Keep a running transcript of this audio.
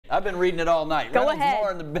I've been reading it all night. Go Reynolds ahead.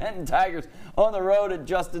 Moore and the Benton Tigers on the road at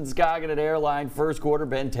Justin Scoggin at Airline. First quarter,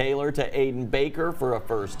 Ben Taylor to Aiden Baker for a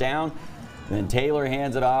first down. Then Taylor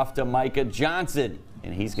hands it off to Micah Johnson,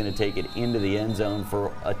 and he's going to take it into the end zone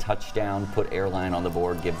for a touchdown, put Airline on the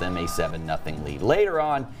board, give them a 7-0 lead. Later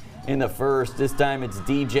on in the first, this time it's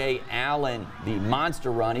DJ Allen, the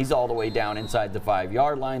monster run. He's all the way down inside the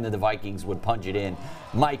 5-yard line. Then the Vikings would punch it in.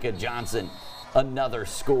 Micah Johnson, another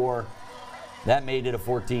score. That made it a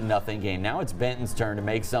 14-0 game. Now it's Benton's turn to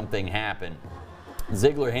make something happen.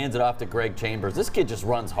 Ziegler hands it off to Greg Chambers. This kid just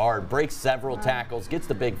runs hard, breaks several tackles, gets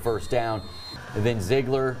the big first down. And then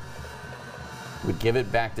Ziegler would give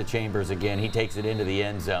it back to Chambers again. He takes it into the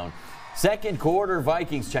end zone. Second quarter,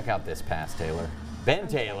 Vikings. Check out this pass, Taylor. Ben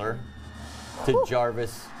Taylor to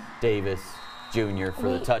Jarvis Davis Jr.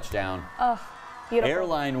 for the touchdown. Oh, beautiful.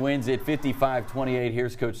 Airline wins it 55-28.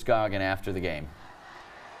 Here's Coach Scoggin after the game.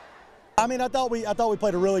 I mean, I thought we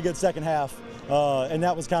played a really good second half, and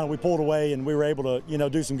that was kind of, we pulled away and we were able to,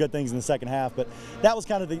 do some good things in the second half. But that was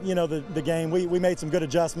kind of the game. We made some good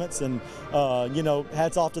adjustments, and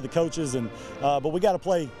hats off to the coaches, and but we got to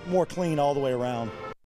play more clean all the way around.